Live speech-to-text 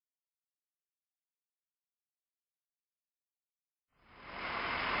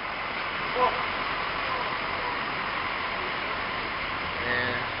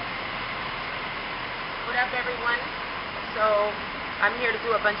I'm here to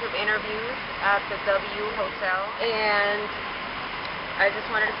do a bunch of interviews at the W Hotel, and I just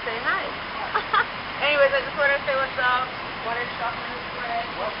wanted to say hi. Anyways, I just wanted to say what's up. Wanted to shop my new thread.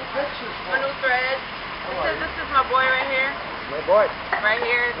 What's the pictures for? My new thread. This is my boy right here. My boy. Right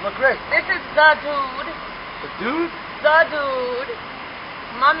here. You look great. This is the dude. The dude? The dude.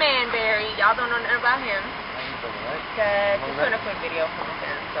 My man Barry. Y'all don't know nothing about him. Okay, just doing a quick video for my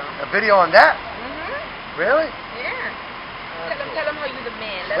fans. So. A video on that? Really? Yeah. Tell him how you the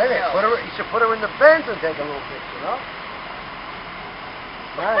man. Let Maybe. him know. You should put her in the Benz and take a little picture, no?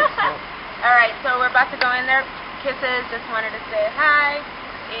 Nice. All right, so we're about to go in there. Kisses. Just wanted to say hi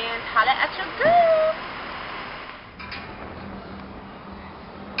and holla at your girl.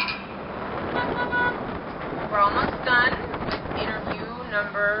 We're almost done with interview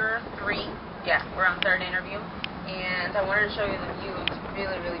number 3. Yeah, we're on 3rd interview. And I wanted to show you the view. It's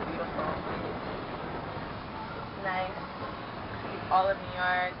really, really beautiful. Nice. All of New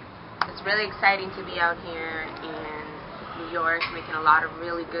York. It's really exciting to be out here in New York, making a lot of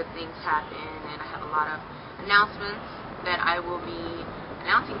really good things happen. And I have a lot of announcements that I will be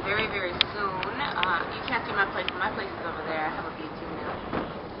announcing very, very soon. You can't see my place, but my place is over there. I have a beauty now.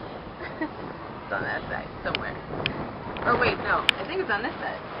 It's on that side, somewhere. Or wait, no. I think it's on this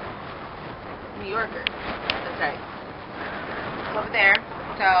side. New Yorker. That's right. It's over there.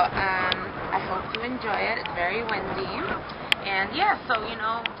 So, I hope you enjoy it. It's very windy. And yeah, so, you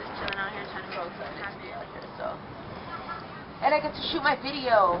know, just chilling out here trying to go so happy out here, so. And I get to shoot my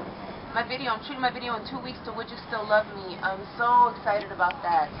video. I'm shooting my video in 2 weeks to Would You Still Love Me. I'm so excited about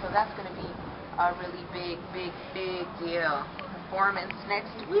that. So that's going to be a really big, big, big deal. Performance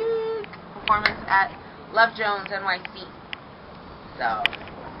next week. Performance at Love Jones, NYC. So,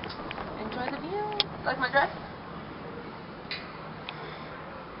 enjoy the view. Like my dress?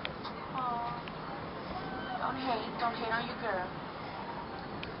 Aww. Don't hate on your girl.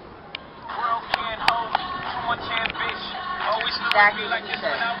 World can't hold me, too much ambition. Always Exactly what you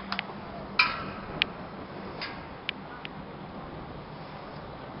said.